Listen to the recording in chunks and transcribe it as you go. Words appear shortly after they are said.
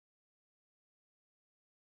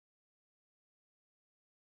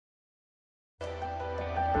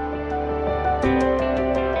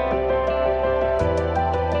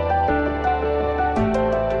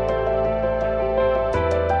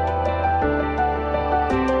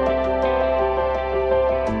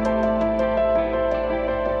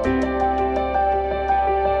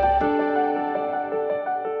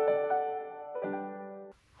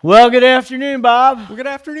Well, good afternoon, Bob. Well, good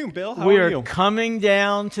afternoon, Bill. How we are are you? coming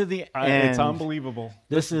down to the end. It's unbelievable.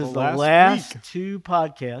 This is the last two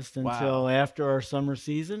podcasts until after our summer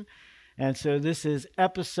season. And so this is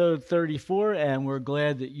episode 34, and we're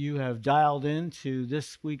glad that you have dialed into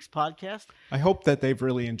this week's podcast. I hope that they've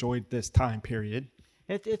really enjoyed this time period.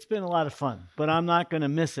 It's been a lot of fun, but I'm not going to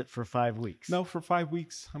miss it for 5 weeks. No, for 5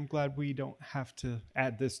 weeks. I'm glad we don't have to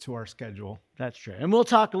add this to our schedule. That's true. And we'll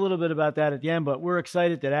talk a little bit about that at the end, but we're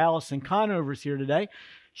excited that Allison Conover is here today.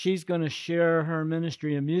 She's going to share her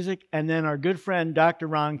ministry of music, and then our good friend, Dr.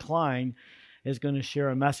 Ron Cline, is going to share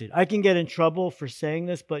a message. I can get in trouble for saying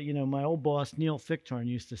this, but my old boss, Neil Fichtorn,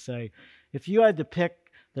 used to say, if you had to pick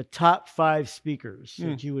the top 5 speakers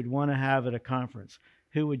that you would want to have at a conference,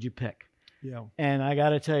 who would you pick? Yeah. And I got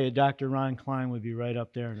to tell you, Dr. Ron Cline would be right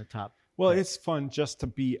up there in the top. Well, it's fun just to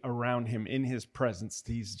be around him in his presence.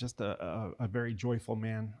 He's just a very joyful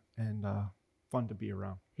man and fun to be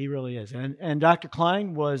around. He really is. And Dr.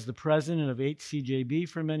 Cline was the president of HCJB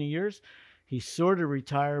for many years. He's sort of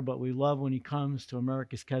retired, but we love when he comes to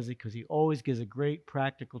America's Keswick because he always gives a great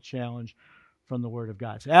practical challenge from the Word of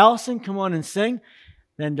God. So Allison, come on and sing.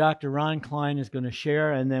 Then Dr. Ron Cline is going to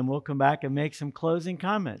share, and then we'll come back and make some closing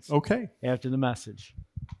comments. Okay. After the message.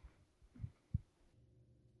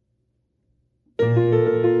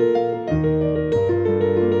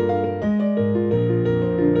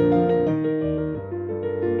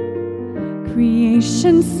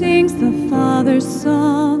 Creation sings the Father's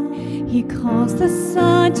song. He calls the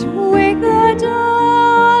sun to wake the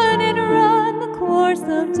dawn and run the course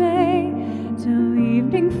of day till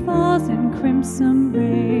evening falls in crimson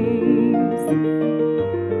rays.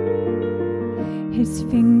 His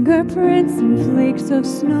fingerprints in flakes of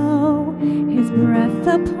snow, his breath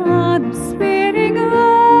upon a spinning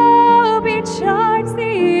globe. He charts the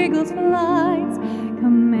eagle's flights,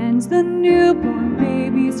 commands the newborn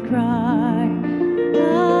baby's cry.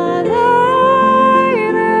 Alleluia,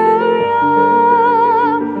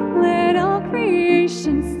 let all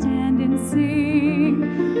creation stand and sing.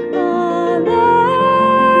 Alleluia,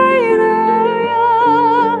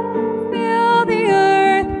 fill the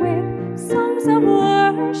earth with songs of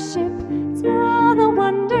worship, tell the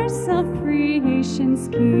wonders of creation's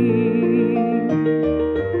King.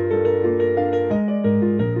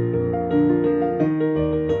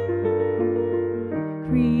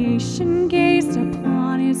 Creation gazed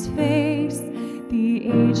upon his face, the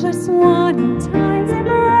ageless one in time's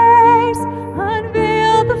embrace,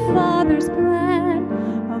 unveiled the Father's plan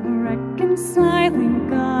of reconciling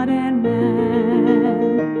God and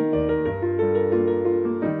man.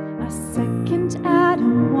 A second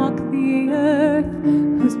Adam walked the earth,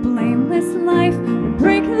 whose blameless life would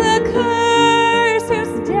break the curse,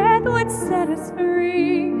 whose death would set us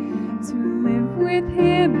free to live with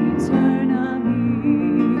him eternally.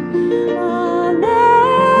 Alleluia,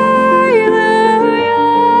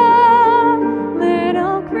 let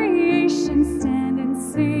all creation stand and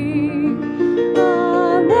sing.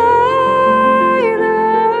 Alleluia,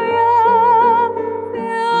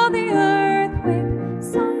 fill the earth with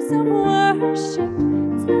songs of worship,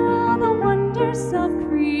 tell the wonders of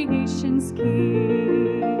creation's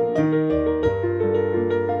King.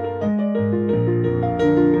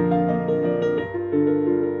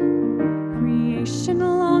 Creation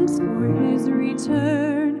longs for his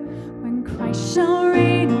return, when Christ shall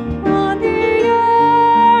reign upon the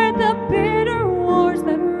earth. The bitter wars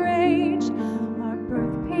that rage are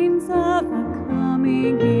birth pains of a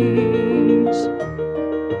coming age.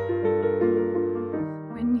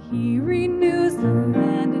 When he renews the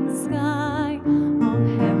land and sky, all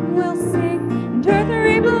heaven will sing and earth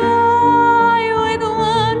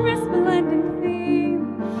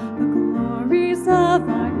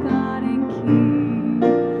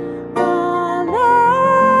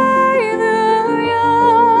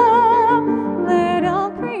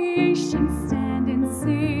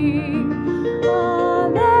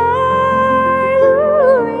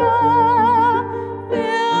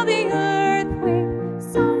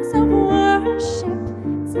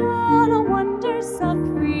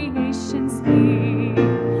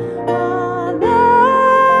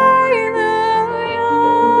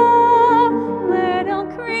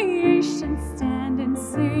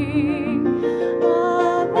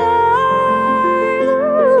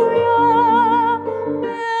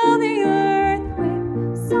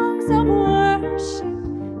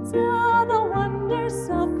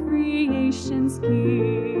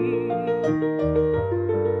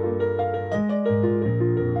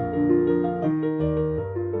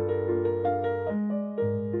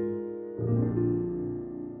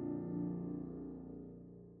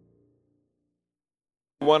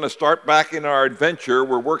want to start back in our adventure.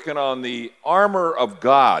 We're working on the armor of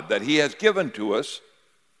God that He has given to us.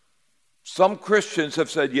 Some Christians have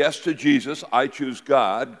said yes to Jesus. I choose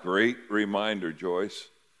God. Great reminder, Joyce.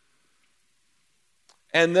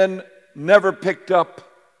 And then never picked up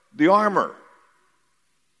the armor.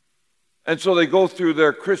 And so they go through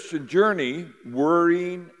their Christian journey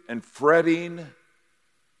worrying and fretting,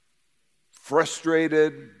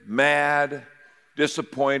 frustrated, mad,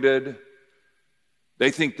 disappointed. They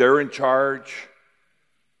think they're in charge.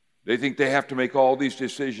 They think they have to make all these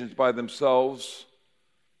decisions by themselves.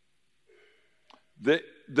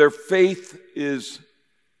 Their faith is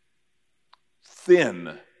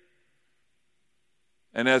thin.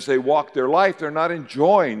 And as they walk their life, they're not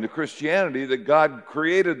enjoying the Christianity that God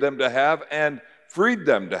created them to have and freed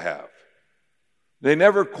them to have. They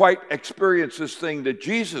never quite experience this thing that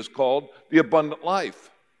Jesus called the abundant life.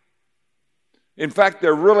 In fact,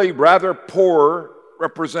 they're really rather poor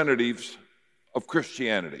representatives of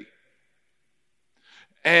Christianity.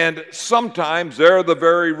 And sometimes they're the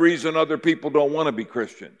very reason other people don't want to be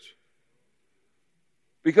Christians.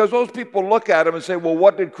 Because those people look at them and say, well,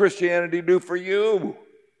 what did Christianity do for you?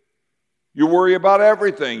 You worry about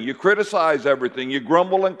everything. You criticize everything. You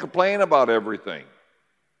grumble and complain about everything.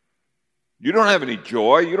 You don't have any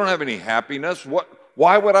joy. You don't have any happiness.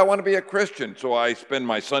 Why would I want to be a Christian? So I spend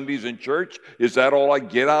my Sundays in church? Is that all I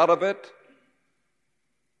get out of it?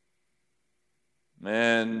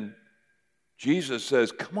 And Jesus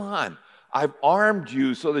says, come on. I've armed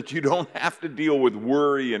you so that you don't have to deal with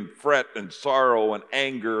worry and fret and sorrow and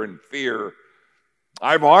anger and fear.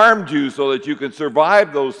 I've armed you so that you can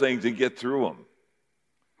survive those things and get through them.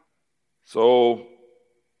 So,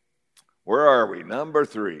 where are we? Number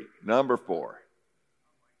 3. Number 4.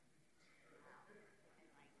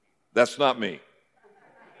 That's not me.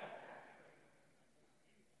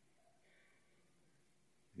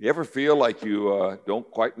 You ever feel like you don't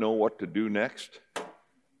quite know what to do next?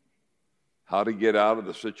 How to get out of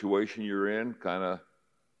the situation you're in, kind of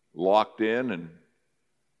locked in, and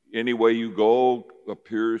any way you go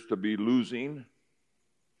appears to be losing?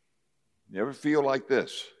 You ever feel like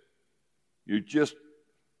this? You're just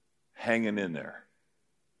hanging in there.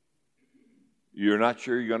 You're not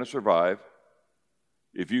sure you're going to survive.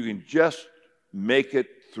 If you can just make it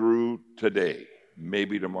through today,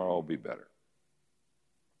 maybe tomorrow will be better.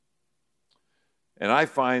 And I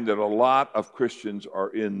find that a lot of Christians are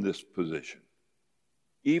in this position.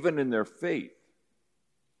 Even in their faith,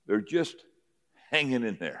 they're just hanging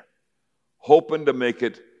in there, hoping to make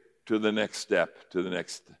it to the next step, to the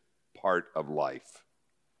next part of life.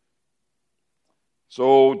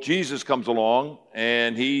 So Jesus comes along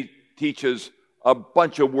and he teaches a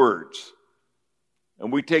bunch of words.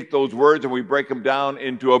 And we take those words and we break them down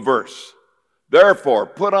into a verse. Therefore,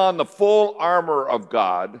 put on the full armor of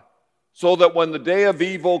God, so that when the day of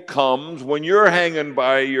evil comes, when you're hanging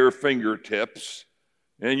by your fingertips,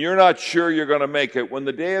 and you're not sure you're going to make it, when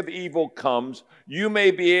the day of evil comes, you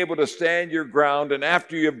may be able to stand your ground, and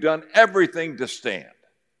after you've done everything to stand,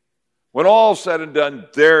 when all's said and done,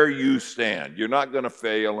 there you stand. You're not going to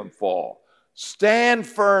fail and fall. Stand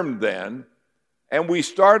firm then. And we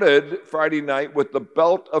started Friday night with the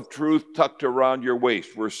belt of truth tucked around your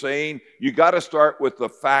waist. We're saying you got to start with the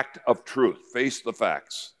fact of truth. Face the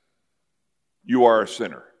facts. You are a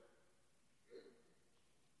sinner.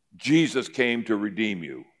 Jesus came to redeem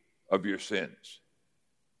you of your sins.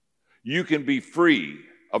 You can be free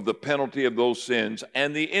of the penalty of those sins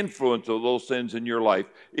and the influence of those sins in your life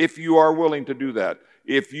if you are willing to do that,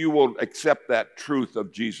 if you will accept that truth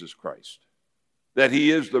of Jesus Christ, that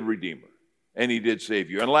He is the Redeemer and He did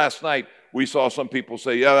save you. And last night we saw some people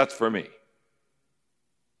say, yeah, that's for me.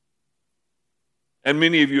 And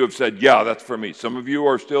many of you have said, yeah, that's for me. Some of you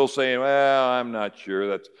are still saying, well, I'm not sure.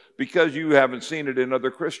 That's because you haven't seen it in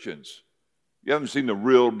other Christians. You haven't seen the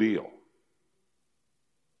real deal.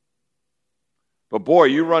 But boy,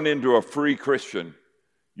 you run into a free Christian,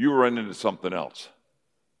 you run into something else.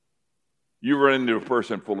 You run into a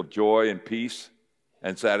person full of joy and peace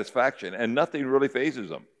and satisfaction, and nothing really phases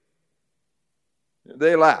them.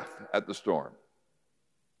 They laugh at the storm.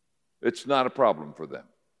 It's not a problem for them.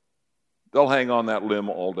 They'll hang on that limb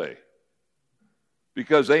all day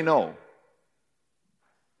because they know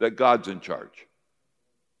that God's in charge.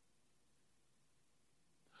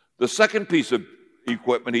 The second piece of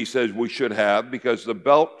equipment he says we should have, because the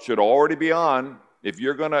belt should already be on. If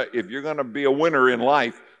you're gonna be a winner in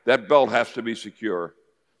life, that belt has to be secure,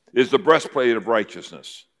 is the breastplate of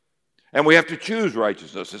righteousness. And we have to choose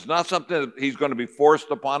righteousness. It's not something that he's going to be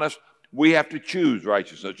forced upon us. We have to choose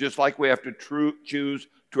righteousness, just like we have to choose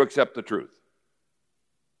to accept the truth.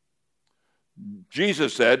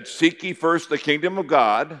 Jesus said, seek ye first the kingdom of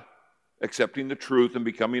God, accepting the truth and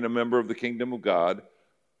becoming a member of the kingdom of God,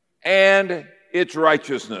 and its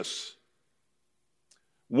righteousness.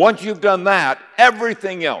 Once you've done that,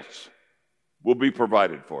 everything else will be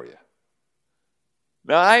provided for you.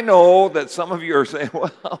 Now, I know that some of you are saying,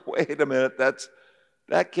 well, wait a minute,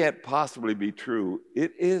 that can't possibly be true.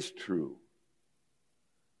 It is true.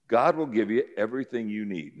 God will give you everything you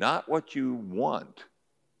need, not what you want,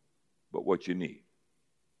 but what you need.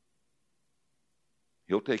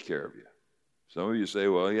 He'll take care of you. Some of you say,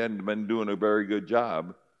 well, he hadn't been doing a very good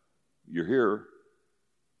job. You're here.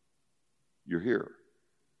 You're here.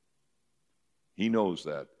 He knows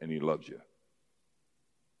that, and he loves you.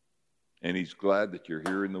 And he's glad that you're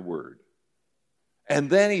hearing the word. And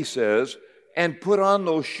then he says, and put on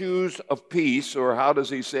those shoes of peace, or how does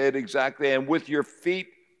he say it exactly? And with your feet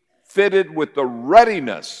fitted with the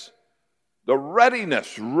readiness,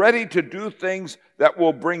 ready to do things that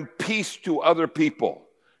will bring peace to other people.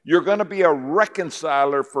 You're going to be a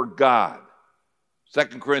reconciler for God.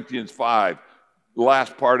 2 Corinthians 5, the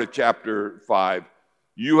last part of chapter 5,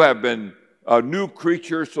 you have been a new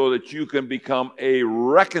creature so that you can become a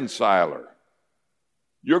reconciler.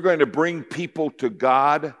 You're going to bring people to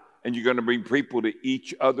God, and you're going to bring people to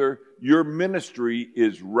each other. Your ministry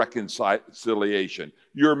is reconciliation.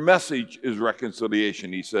 Your message is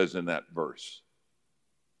reconciliation, he says in that verse.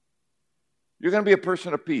 You're going to be a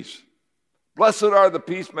person of peace. Blessed are the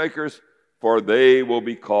peacemakers, for they will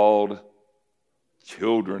be called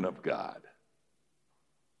children of God.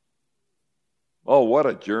 Oh, what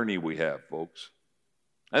a journey we have, folks.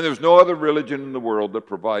 And there's no other religion in the world that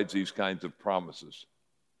provides these kinds of promises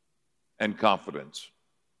and confidence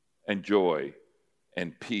and joy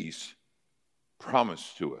and peace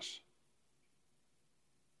promised to us.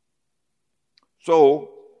 So,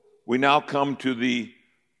 we now come to the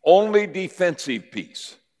only defensive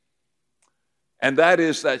piece, and that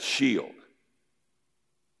is that shield.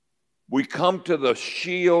 We come to the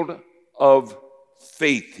shield of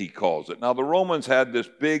faith, he calls it. Now, the Romans had this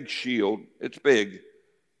big shield. It's big.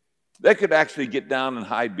 They could actually get down and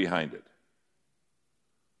hide behind it.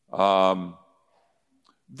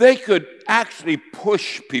 They could actually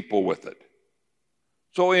push people with it.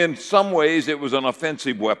 So in some ways, it was an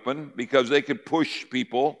offensive weapon because they could push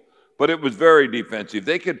people, but it was very defensive.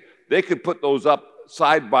 They could put those up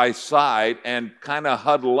side by side and kind of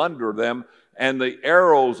huddle under them, and the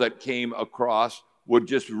arrows that came across would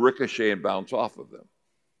just ricochet and bounce off of them.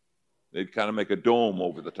 They'd kind of make a dome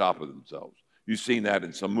over the top of themselves. You've seen that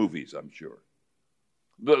in some movies, I'm sure.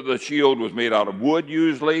 The shield was made out of wood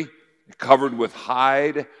usually, covered with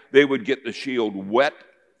hide. They would get the shield wet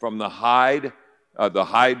from the hide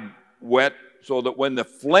wet, so that when the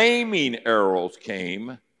flaming arrows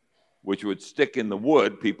came, which would stick in the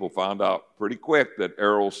wood, people found out pretty quick that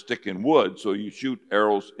arrows stick in wood, so you shoot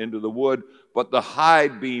arrows into the wood, but the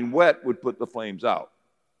hide being wet would put the flames out.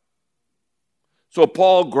 So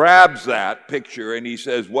Paul grabs that picture and he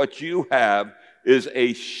says, what you have is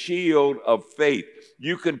a shield of faith.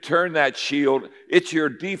 You can turn that shield, it's your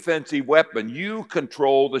defensive weapon. You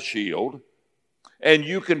control the shield, and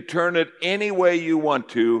you can turn it any way you want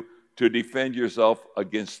to defend yourself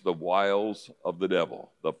against the wiles of the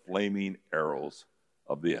devil, the flaming arrows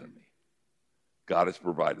of the enemy. God has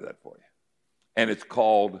provided that for you. And it's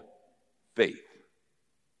called faith.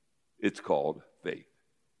 It's called faith.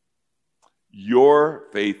 Your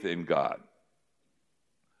faith in God.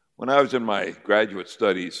 When I was in my graduate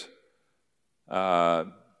studies,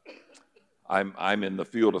 I'm in the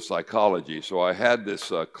field of psychology, so I had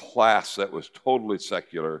this class that was totally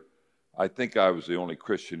secular. I think I was the only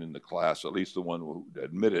Christian in the class, at least the one who would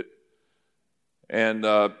admit it. And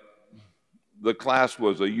the class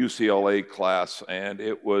was a UCLA class, and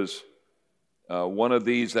it was one of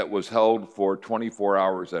these that was held for 24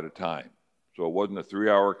 hours at a time. So it wasn't a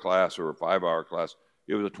 3-hour class or a 5-hour class.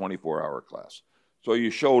 It was a 24-hour class. So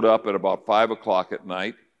you showed up at about 5 o'clock at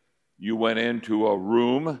night. You went into a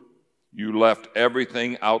room. You left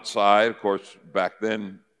everything outside. Of course, back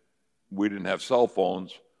then, we didn't have cell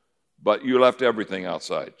phones, but you left everything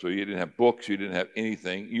outside. So you didn't have books. You didn't have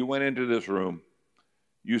anything. You went into this room.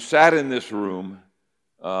 You sat in this room.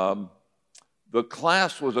 The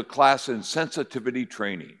class was a class in sensitivity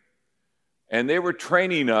training. And they were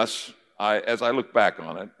training us, as I look back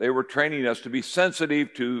on it, they were training us to be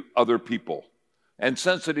sensitive to other people and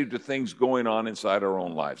sensitive to things going on inside our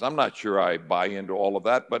own lives. I'm not sure I buy into all of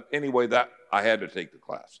that, but anyway, that I had to take the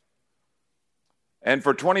class. And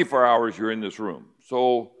for 24 hours, you're in this room.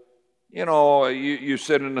 So, you know, you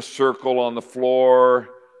sit in a circle on the floor,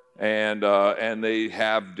 and they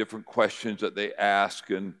have different questions that they ask,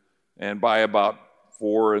 and And by about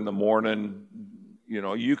 4 in the morning,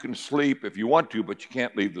 you can sleep if you want to, but you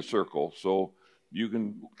can't leave the circle. So you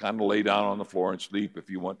can kind of lay down on the floor and sleep if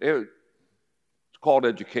you want. It's called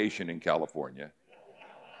education in California.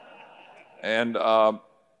 And so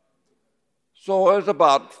it was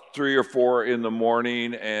about 3 or 4 in the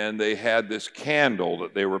morning, and they had this candle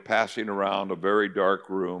that they were passing around a very dark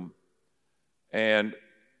room. And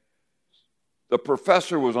the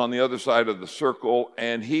professor was on the other side of the circle,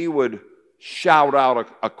 and he would shout out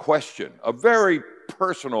a question, a very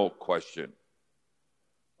personal question,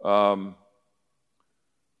 that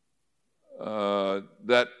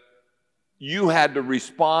you had to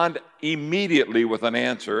respond immediately with an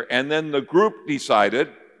answer, and then the group decided,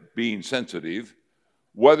 being sensitive,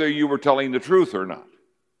 whether you were telling the truth or not.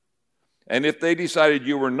 And if they decided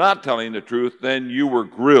you were not telling the truth, then you were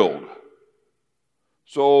grilled.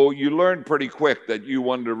 So you learned pretty quick that you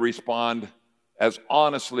wanted to respond as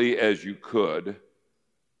honestly as you could.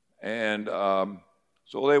 And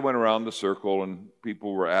so they went around the circle, and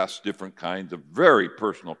people were asked different kinds of very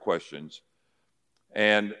personal questions.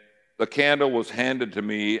 And the candle was handed to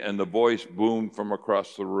me, and the voice boomed from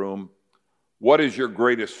across the room, "What is your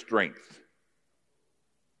greatest strength?"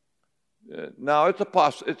 Now, it's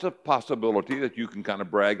a possibility that you can kind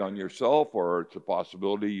of brag on yourself, or it's a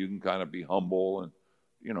possibility you can kind of be humble, and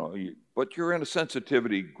but you're in a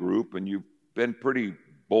sensitivity group, and you've been pretty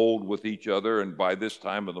bold with each other, and by this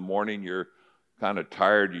time of the morning, you're kind of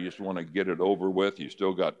tired. You just want to get it over with. You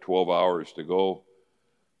still got 12 hours to go.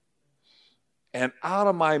 And out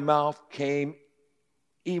of my mouth came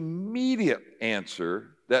immediate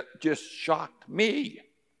answer that just shocked me.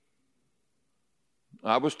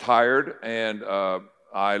 I was tired, and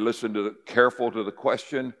I listened careful to the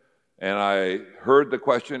question, and I heard the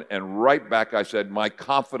question, and right back I said, "My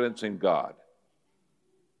confidence in God."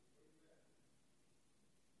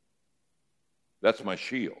 That's my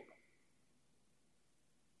shield.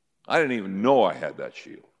 I didn't even know I had that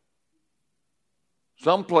shield.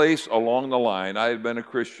 Someplace along the line, I had been a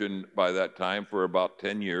Christian by that time for about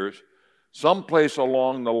 10 years. Someplace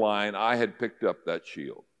along the line, I had picked up that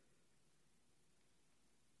shield.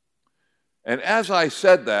 And as I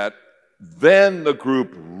said that, then the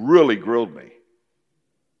group really grilled me.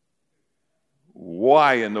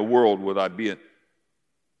 Why in the world would I be in?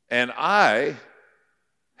 And I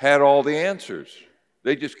had all the answers.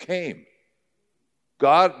 They just came.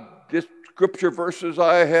 God, just scripture verses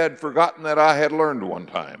I had forgotten that I had learned one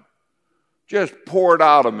time, just poured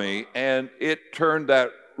out of me, and it turned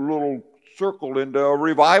that little circle into a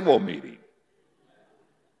revival meeting.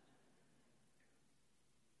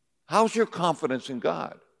 How's your confidence in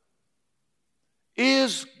God?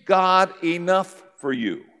 Is God enough for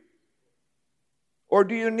you? Or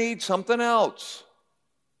do you need something else?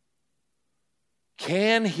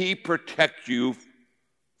 Can He protect you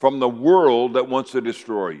from the world that wants to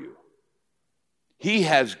destroy you? He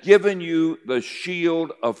has given you the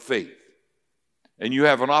shield of faith, and you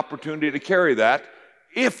have an opportunity to carry that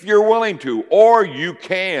if you're willing to, or you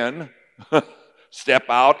can step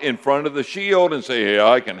out in front of the shield and say, "Hey,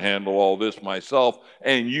 I can handle all this myself,"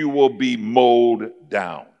 and you will be mowed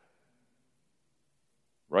down.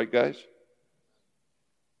 Right, guys?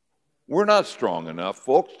 We're not strong enough,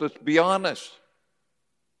 folks. Let's be honest.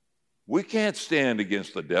 We can't stand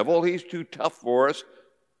against the devil. He's too tough for us.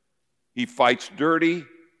 He fights dirty,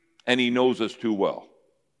 and he knows us too well.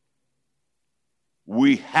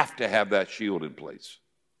 We have to have that shield in place.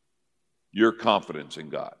 Your confidence in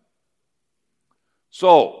God.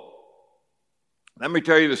 So, let me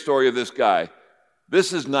tell you the story of this guy.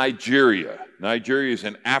 This is Nigeria. Nigeria is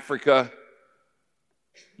in Africa.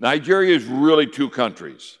 Nigeria is really two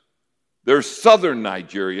countries. There's southern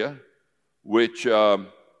Nigeria, which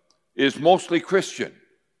is mostly Christian.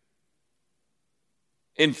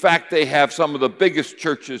 In fact, they have some of the biggest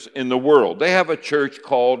churches in the world. They have a church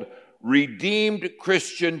called Redeemed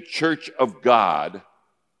Christian Church of God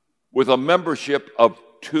with a membership of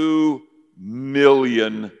 2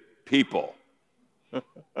 million people.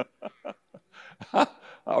 How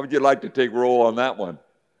would you like to take roll on that one?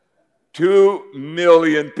 2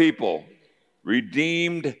 million people.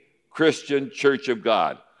 Redeemed Christian Church of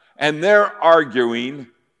God. And they're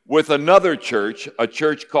arguing with another church, a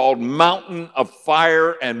church called Mountain of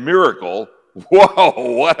Fire and Miracle. Whoa,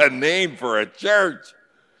 what a name for a church.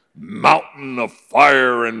 Mountain of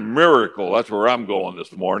Fire and Miracle. That's where I'm going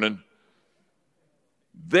this morning.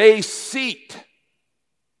 They seat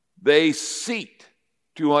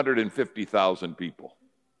 250,000 people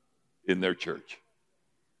in their church.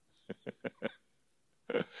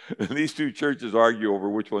 And these two churches argue over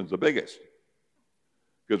which one's the biggest.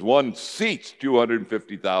 because one seats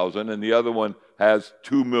 250,000 and the other one has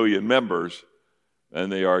 2 million members, and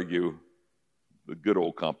they argue the good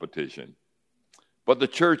old competition. But the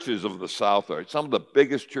churches of the South are, some of the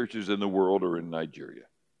biggest churches in the world are in Nigeria.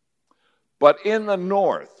 But in the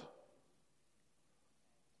North,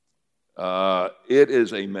 it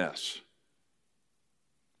is a mess.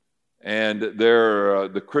 And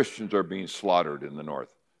the Christians are being slaughtered in the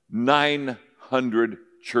North. 900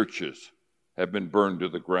 churches have been burned to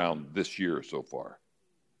the ground this year so far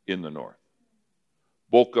in the North.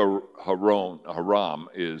 Boko Haram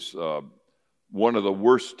is one of the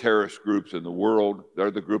worst terrorist groups in the world.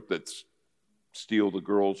 They're the group that steal the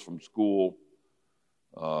girls from school,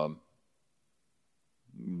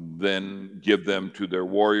 then give them to their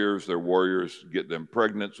warriors. Their warriors get them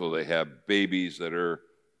pregnant, so they have babies that are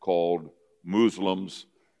called Muslims.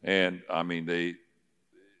 And, I mean, they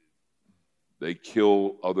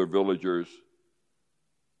kill other villagers.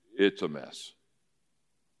 It's a mess.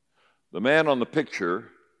 The man on the picture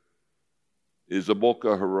is a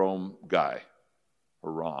Boko Haram guy.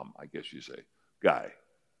 Haram, I guess you say. Guy.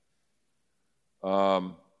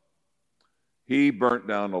 He burnt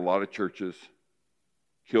down a lot of churches,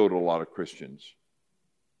 killed a lot of Christians.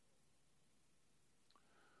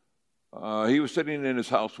 He was sitting in his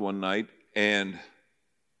house one night, and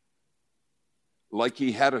like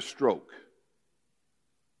he had a stroke,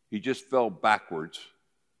 he just fell backwards.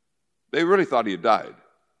 They really thought he had died.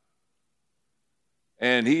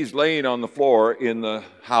 And he's laying on the floor in the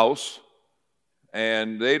house,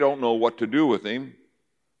 and they don't know what to do with him.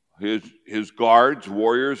 His guards,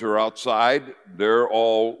 warriors, are outside. They're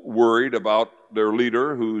all worried about their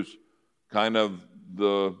leader, who's kind of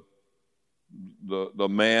the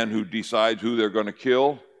man who decides who they're going to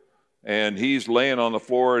kill. And he's laying on the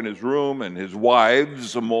floor in his room, and his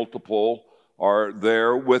wives, multiple, are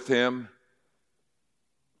there with him.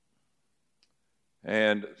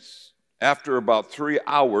 And after about 3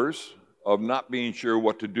 hours of not being sure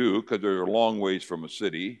what to do, because they're a long ways from a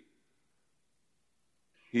city,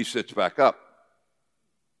 he sits back up,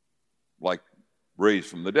 like raised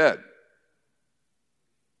from the dead.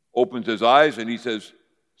 Opens his eyes and he says,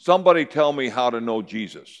 "Somebody tell me how to know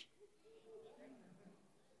Jesus."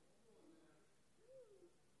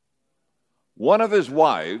 One of his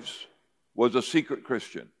wives was a secret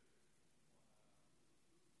Christian.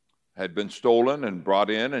 Had been stolen and brought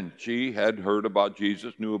in, and she had heard about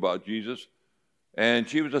Jesus, knew about Jesus, and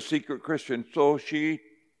she was a secret Christian, so she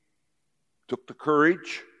took the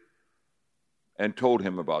courage and told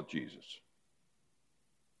him about Jesus.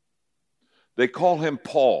 They call him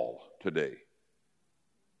Paul today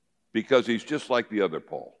because he's just like the other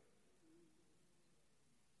Paul.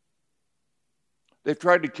 They've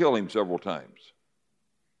tried to kill him several times.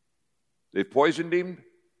 They've poisoned him,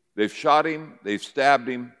 they've shot him, they've stabbed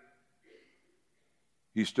him.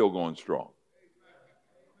 He's still going strong.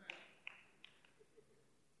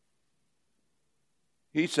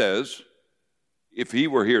 He says, if he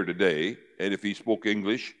were here today, and if he spoke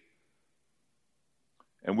English,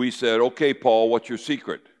 and we said, "Okay, Paul, what's your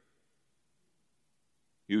secret?"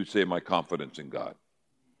 He would say, "My confidence in God."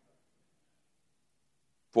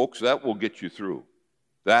 Folks, that will get you through.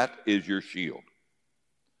 That is your shield.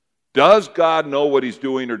 Does God know what he's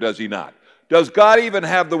doing, or does he not? Does God even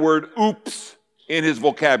have the word oops in his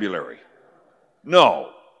vocabulary?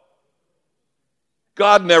 No.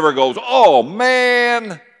 God never goes, "Oh,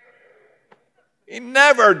 man." He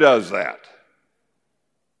never does that.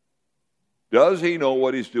 Does he know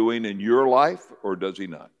what he's doing in your life, or does he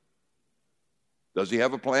not? Does he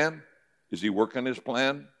have a plan? Is he working his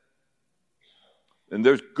plan? And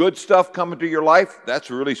there's good stuff coming to your life. That's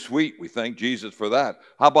really sweet. We thank Jesus for that.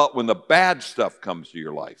 How about when the bad stuff comes to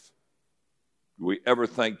your life? Do we ever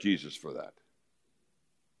thank Jesus for that?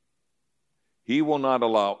 He will not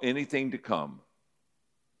allow anything to come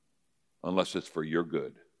unless it's for your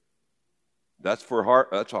good. That's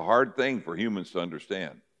a hard thing for humans to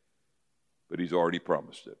understand, but he's already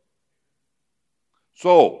promised it.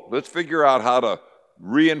 So let's figure out how to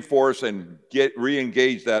reinforce and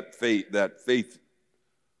re-engage that faith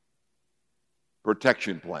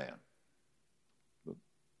protection plan.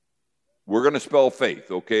 We're going to spell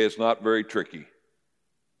faith, okay? It's not very tricky.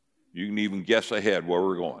 You can even guess ahead where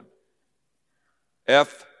we're going.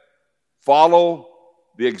 F, follow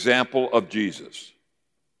the example of Jesus.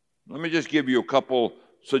 Let me just give you a couple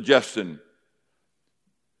suggestions.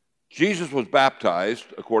 Jesus was baptized,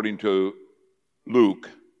 according to Luke,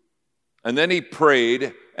 and then he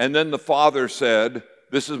prayed, and then the Father said,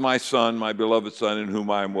 "This is my Son, my beloved Son, in whom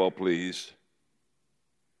I am well pleased."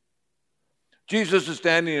 Jesus is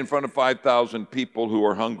standing in front of 5,000 people who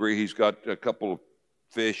are hungry. He's got a couple of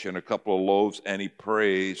fish and a couple of loaves, and he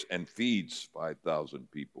prays and feeds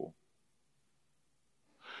 5,000 people.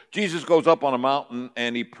 Jesus goes up on a mountain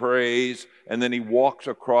and he prays, and then he walks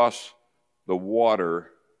across the water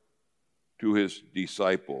to his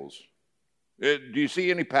disciples. Do you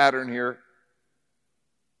see any pattern here?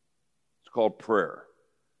 It's called prayer.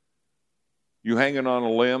 You hanging on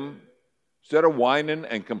a limb, instead of whining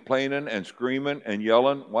and complaining and screaming and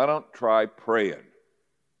yelling, why don't try praying?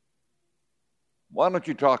 Why don't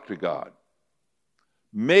you talk to God?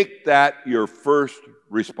 Make that your first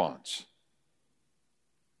response.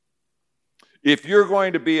 If you're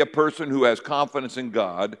going to be a person who has confidence in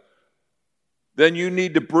God, then you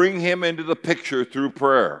need to bring him into the picture through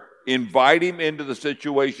prayer. Invite him into the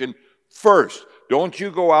situation first. Don't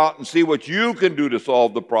you go out and see what you can do to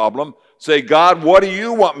solve the problem. Say, God, what do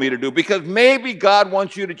you want me to do? Because maybe God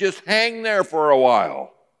wants you to just hang there for a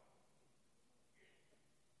while.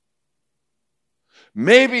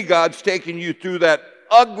 Maybe God's taking you through that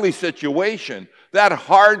ugly situation, that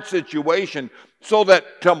hard situation, so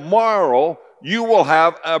that tomorrow you will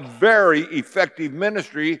have a very effective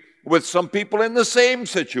ministry with some people in the same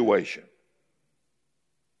situation.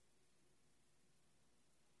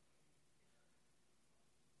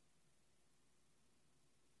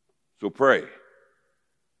 So pray.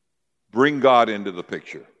 Bring God into the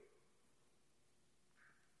picture.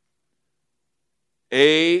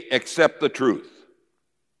 Accept the truth.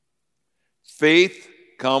 Faith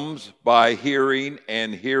comes by hearing,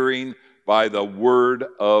 and hearing by the Word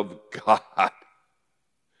of God.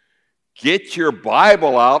 Get your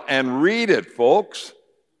Bible out and read it, folks.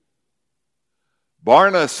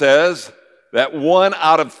 Barna says that 1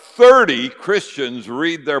 out of 30 Christians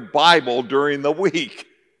read their Bible during the week.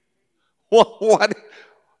 What?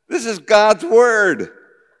 This is God's Word.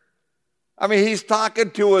 I mean, he's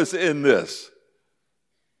talking to us in this.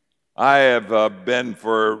 I have been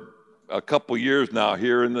for a couple years now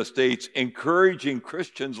here in the States encouraging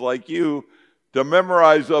Christians like you to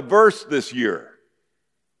memorize a verse this year.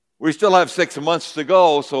 We still have 6 months to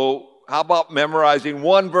go, so how about memorizing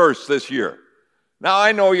one verse this year? Now,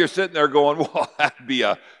 I know you're sitting there going, well, that'd be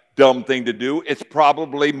a dumb thing to do. It's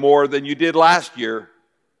probably more than you did last year.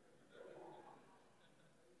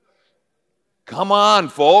 Come on,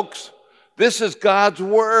 folks. This is God's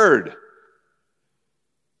Word.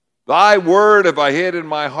 Thy word have I hid in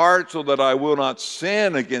my heart so that I will not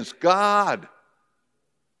sin against God.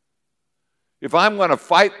 If I'm going to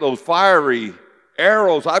fight those fiery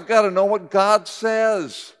arrows, I've got to know what God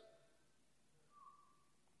says.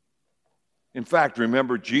 In fact,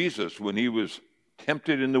 remember Jesus, when he was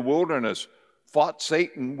tempted in the wilderness, fought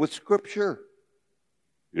Satan with Scripture.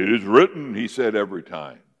 It is written, he said every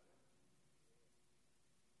time.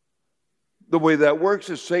 The way that works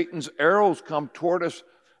is Satan's arrows come toward us,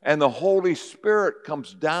 and the Holy Spirit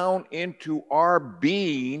comes down into our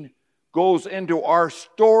being, goes into our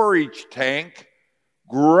storage tank,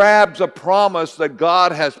 grabs a promise that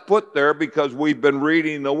God has put there because we've been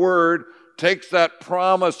reading the Word, takes that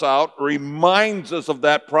promise out, reminds us of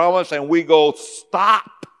that promise, and we go,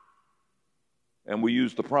 stop. And we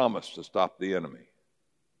use the promise to stop the enemy.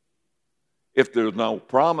 If there's no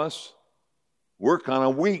promise, we're kind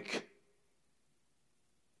of weak.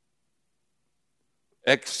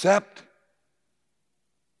 Accept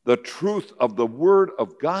the truth of the Word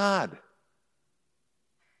of God.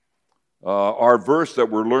 Our verse that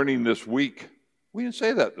we're learning this week, we didn't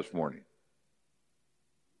say that this morning.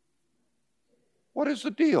 What is the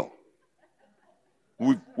deal?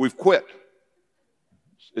 We've quit.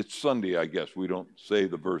 It's Sunday, I guess. We don't say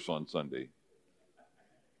the verse on Sunday.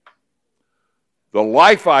 The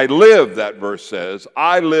life I live, that verse says,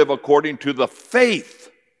 I live according to the faith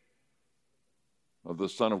of the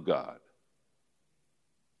Son of God.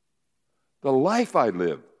 The life I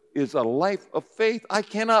live is a life of faith. I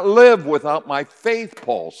cannot live without my faith,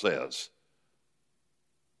 Paul says.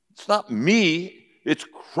 It's not me, it's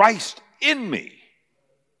Christ in me.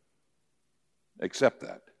 Accept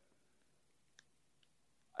that.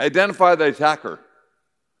 Identify the attacker.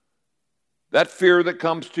 That fear that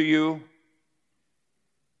comes to you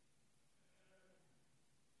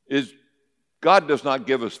is, God does not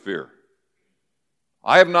give us fear.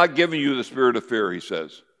 I have not given you the spirit of fear, he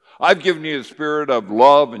says. I've given you the spirit of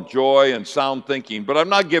love and joy and sound thinking, but I'm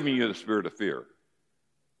not giving you the spirit of fear.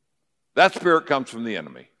 That spirit comes from the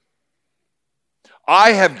enemy.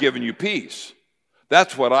 I have given you peace.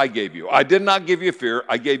 That's what I gave you. I did not give you fear,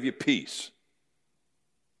 I gave you peace.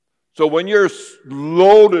 So when you're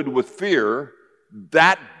loaded with fear,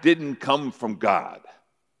 that didn't come from God.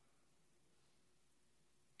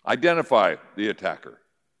 Identify the attacker.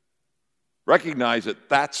 Recognize that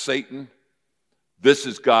that's Satan. This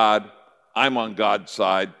is God. I'm on God's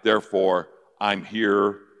side. Therefore, I'm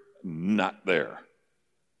here, not there.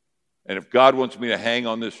 And if God wants me to hang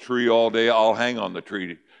on this tree all day, I'll hang on the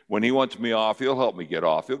tree. When he wants me off, he'll help me get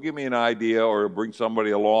off. He'll give me an idea, or he'll bring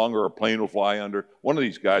somebody along, or a plane will fly under. One of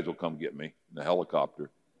these guys will come get me in the helicopter.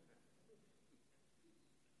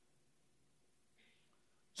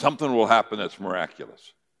 Something will happen that's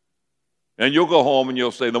miraculous. And you'll go home and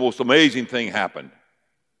you'll say, the most amazing thing happened.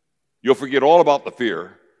 You'll forget all about the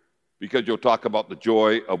fear, because you'll talk about the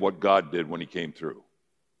joy of what God did when he came through.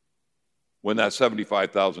 When that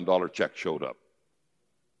 $75,000 check showed up.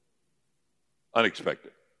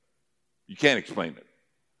 Unexpected. You can't explain it.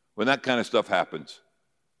 When that kind of stuff happens,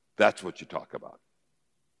 that's what you talk about.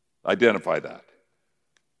 Identify that.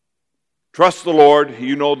 Trust the Lord.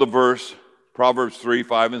 You know the verse, Proverbs 3,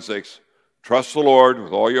 5, and 6. Trust the Lord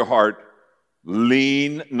with all your heart.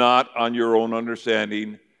 Lean not on your own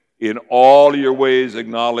understanding. In all your ways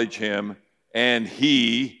acknowledge him, and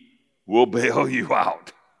he will bail you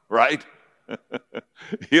out. Right?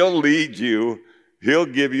 He'll lead you. He'll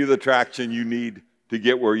give you the traction you need to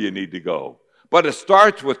get where you need to go. But it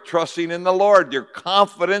starts with trusting in the Lord. Your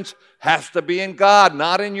confidence has to be in God,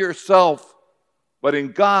 not in yourself, but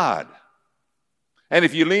in God. And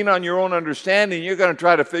if you lean on your own understanding, you're going to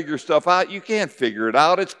try to figure stuff out. You can't figure it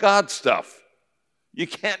out. It's God's stuff. You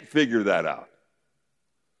can't figure that out.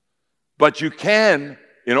 But you can,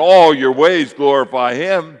 in all your ways, glorify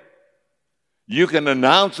him. You can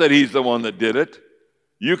announce that he's the one that did it.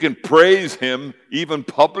 You can praise him even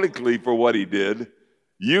publicly for what he did.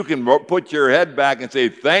 You can put your head back and say,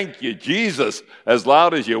 thank you, Jesus, as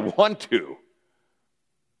loud as you want to.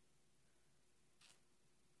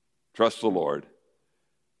 Trust the Lord.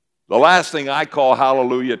 The last thing I call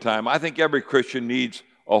hallelujah time. I think every Christian needs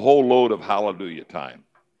a whole load of hallelujah time.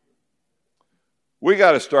 We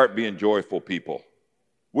got to start being joyful people.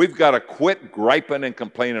 We've got to quit griping and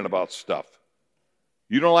complaining about stuff.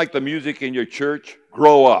 You don't like the music in your church?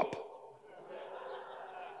 Grow up.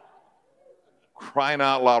 Crying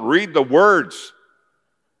out loud. Read the words.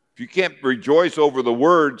 If you can't rejoice over the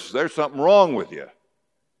words, there's something wrong with you.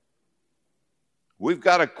 We've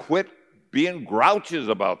got to quit being grouches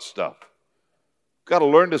about stuff. We've got to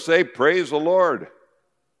learn to say, praise the Lord.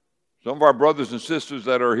 Some of our brothers and sisters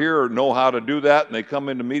that are here know how to do that, and they come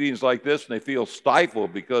into meetings like this, and they feel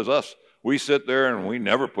stifled because we sit there and we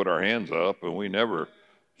never put our hands up, and we never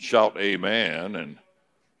shout amen. And,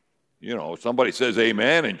 you know, somebody says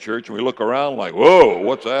amen in church, and we look around like, whoa,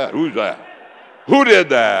 what's that? Who's that? Who did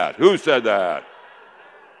that? Who said that?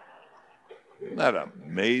 Isn't that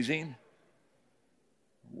amazing?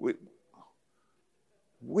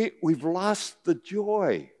 We've lost the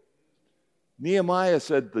joy. Nehemiah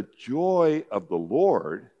said, the joy of the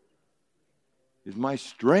Lord is my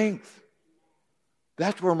strength.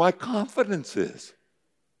 That's where my confidence is.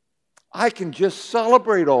 I can just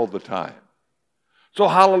celebrate all the time. So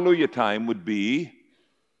hallelujah time would be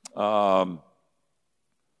find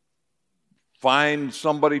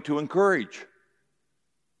somebody to encourage.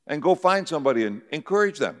 And go find somebody and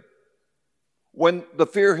encourage them. When the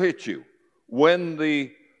fear hits you, when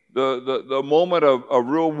the moment of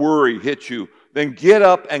real worry hits you, then get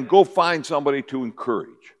up and go find somebody to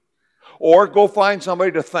encourage. Or go find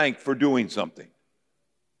somebody to thank for doing something.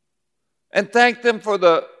 And thank them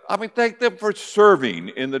thank them for serving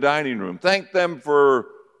in the dining room. Thank them for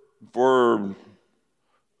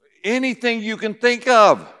anything you can think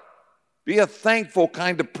of. Be a thankful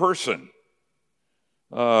kind of person.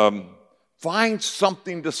 Find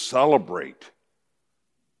something to celebrate.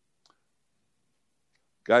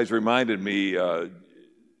 Guys reminded me,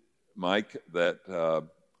 Mike, that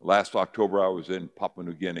last October I was in Papua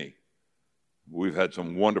New Guinea. We've had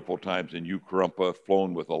some wonderful times in Ukarumpa,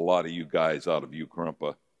 flown with a lot of you guys out of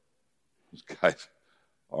Ukarumpa. Those guys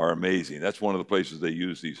are amazing. That's one of the places they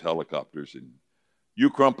use these helicopters. And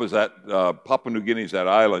Ukarumpa is Papua New Guinea is that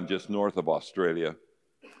island just north of Australia.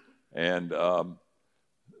 And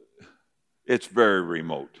it's very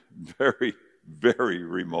remote, very, very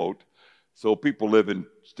remote. So people live in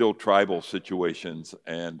still tribal situations.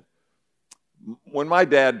 And when my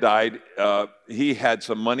dad died, he had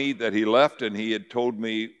some money that he left, and he had told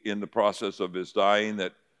me in the process of his dying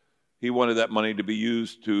that he wanted that money to be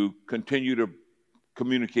used to continue to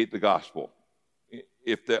communicate the gospel.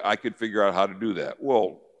 If I could figure out how to do that.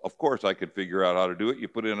 Well, of course I could figure out how to do it. You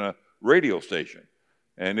put in a radio station,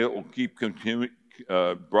 and it will keep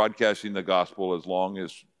broadcasting the gospel as long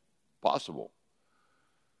as possible.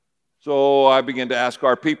 So I began to ask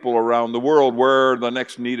our people around the world where the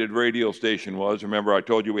next needed radio station was. Remember, I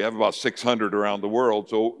told you we have about 600 around the world,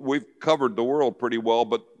 so we've covered the world pretty well,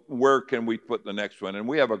 but where can we put the next one? And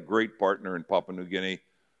we have a great partner in Papua New Guinea,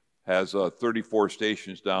 has 34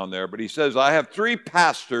 stations down there. But he says, I have 3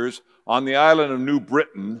 pastors on the island of New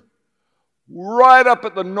Britain, right up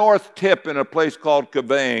at the north tip in a place called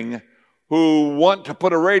Kavang, who want to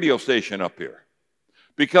put a radio station up here.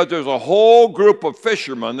 Because there's a whole group of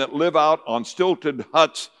fishermen that live out on stilted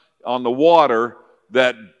huts on the water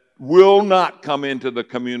that will not come into the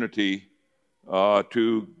community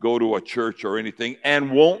to go to a church or anything,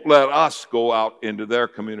 and won't let us go out into their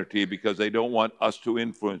community because they don't want us to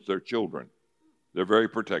influence their children. They're very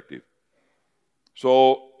protective.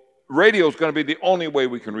 So radio is going to be the only way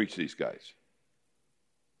we can reach these guys.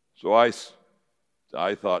 So I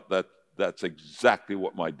thought that's exactly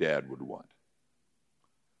what my dad would want.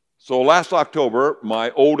 So last October,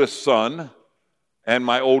 my oldest son and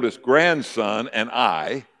my oldest grandson and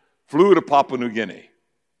I flew to Papua New Guinea.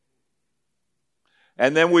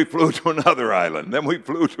 And then we flew to another island. Then we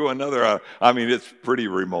flew to another island. I mean, it's pretty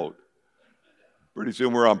remote. Pretty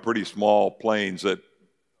soon we're on pretty small planes that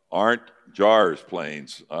aren't JARS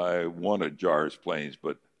planes. I wanted JARS planes,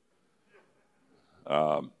 but...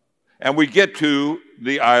 and we get to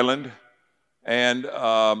the island, and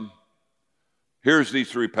here's these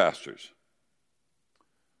 3 pastors.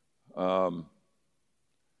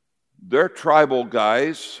 They're tribal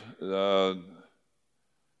guys.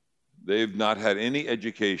 They've not had any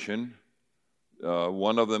education.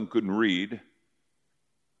 One of them couldn't read.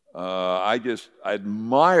 I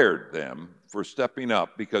admired them for stepping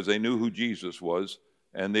up because they knew who Jesus was,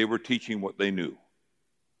 and they were teaching what they knew.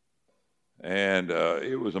 And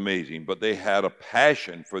it was amazing. But they had a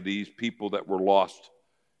passion for these people that were lost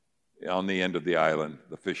on the end of the island,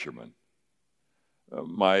 the fishermen.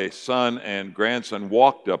 My son and grandson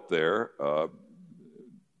walked up there.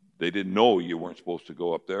 They didn't know you weren't supposed to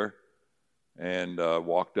go up there. And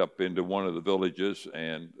walked up into one of the villages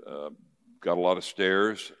and got a lot of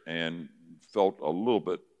stares and felt a little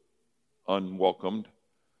bit unwelcomed.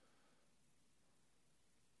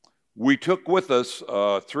 We took with us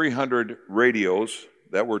 300 radios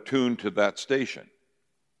that were tuned to that station.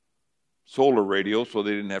 Solar radios, so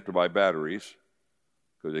they didn't have to buy batteries,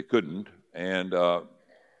 because they couldn't. And so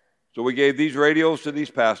we gave these radios to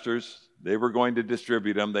these pastors. They were going to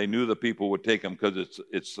distribute them. They knew the people would take them because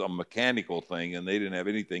it's a mechanical thing, and they didn't have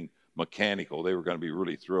anything mechanical. They were going to be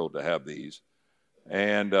really thrilled to have these.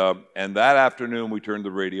 And that afternoon, we turned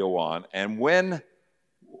the radio on. And when,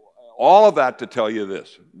 all of that to tell you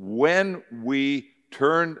this, when we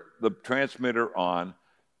turned the transmitter on,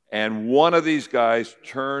 and one of these guys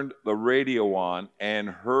turned the radio on and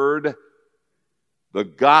heard the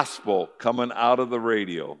gospel coming out of the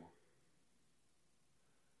radio,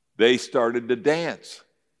 they started to dance.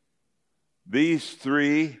 These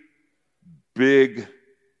 3 big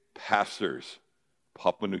pastors,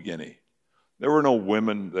 Papua New Guinea. There were no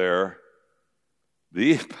women there.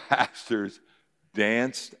 These pastors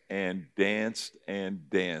danced and danced and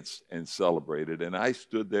danced and celebrated. And I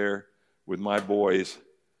stood there with my boys,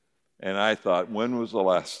 and I thought, when was the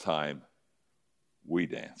last time we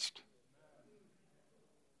danced?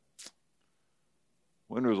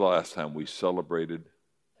 When was the last time we celebrated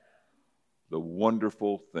the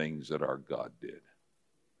wonderful things that our God did?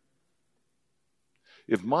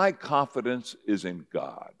 If my confidence is in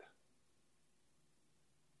God,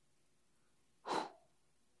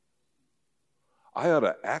 I ought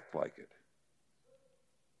to act like it.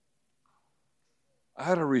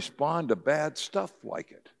 I ought to respond to bad stuff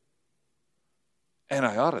like it. And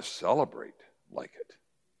I ought to celebrate like it.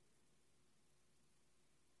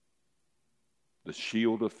 The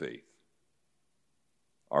shield of faith,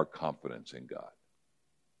 our confidence in God.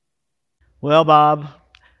 Well, Bob,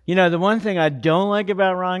 you know, the one thing I don't like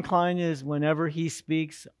about Ron Cline is whenever he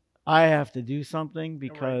speaks, I have to do something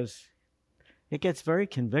because it gets very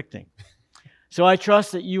convicting. So I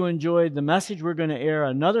trust that you enjoyed the message. We're going to air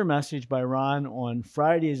another message by Ron on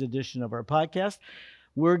Friday's edition of our podcast.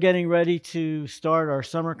 We're getting ready to start our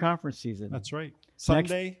summer conference season. That's right.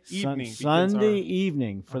 Sunday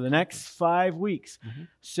evening for the next 5 weeks. Mm-hmm.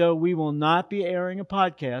 So we will not be airing a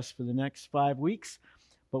podcast for the next 5 weeks,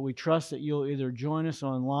 but we trust that you'll either join us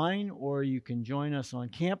online or you can join us on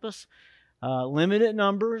campus. Limited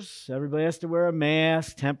numbers. Everybody has to wear a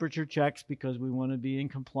mask, temperature checks, because we want to be in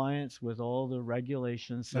compliance with all the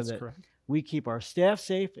regulations so that we keep our staff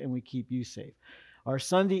safe and we keep you safe. Our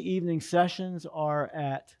Sunday evening sessions are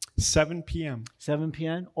at 7 p.m. 7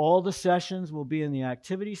 p.m. All the sessions will be in the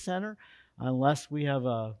activity center unless we have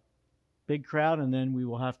a big crowd, and then we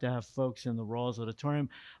will have to have folks in the Rawls Auditorium.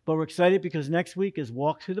 But we're excited because next week is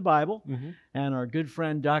Walk Through the Bible, and our good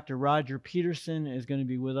friend Dr. Roger Peterson is going to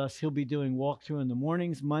be with us. He'll be doing walkthrough in the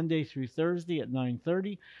mornings, Monday through Thursday at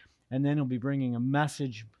 9:30, and then he'll be bringing a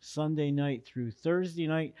message Sunday night through Thursday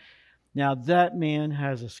night. Now, that man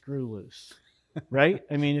has a screw loose. Right?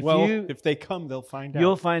 I mean, if they come, they'll find out.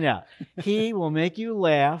 You'll find out. He will make you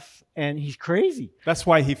laugh, and he's crazy. That's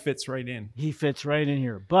why he fits right in. He fits right in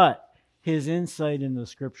here. But his insight into the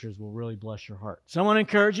scriptures will really bless your heart. So I want to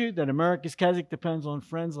encourage you that America's Keswick depends on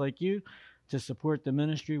friends like you to support the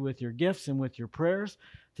ministry with your gifts and with your prayers.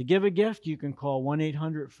 To give a gift, you can call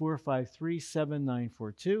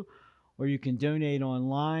 1-800-453-7942. Or you can donate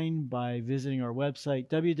online by visiting our website,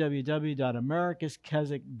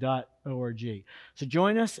 www.americaskeswick.org. So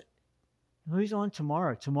join us. Who's on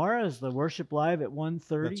tomorrow? Tomorrow is the Worship Live at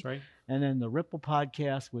 1:30. That's right. And then the Ripple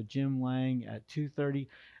Podcast with Jim Lang at 2:30.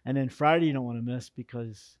 And then Friday you don't want to miss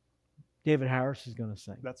because David Harris is going to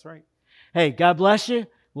sing. That's right. Hey, God bless you.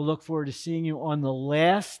 We'll look forward to seeing you on the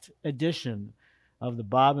last edition of the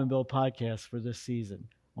Bob and Bill Podcast for this season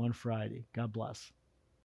on Friday. God bless.